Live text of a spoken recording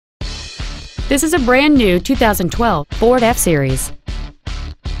This is a brand new 2012 Ford F-Series.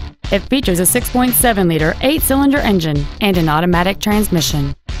 It features a 6.7-liter 8-cylinder engine and an automatic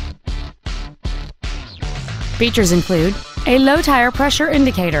transmission. Features include a low tire pressure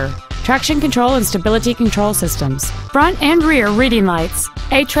indicator, traction control and stability control systems, front and rear reading lights,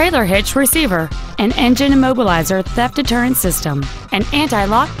 a trailer hitch receiver, an engine immobilizer theft deterrent system, an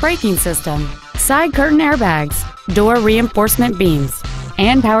anti-lock braking system, side curtain airbags, door reinforcement beams,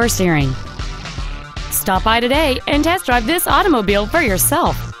 and power steering. Stop by today and test drive this automobile for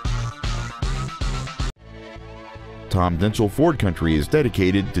yourself. Tom Denchel Ford Country is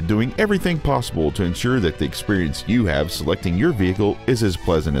dedicated to doing everything possible to ensure that the experience you have selecting your vehicle is as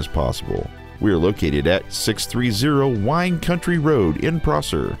pleasant as possible. We are located at 630 Wine Country Road in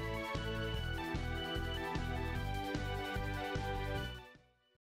Prosser.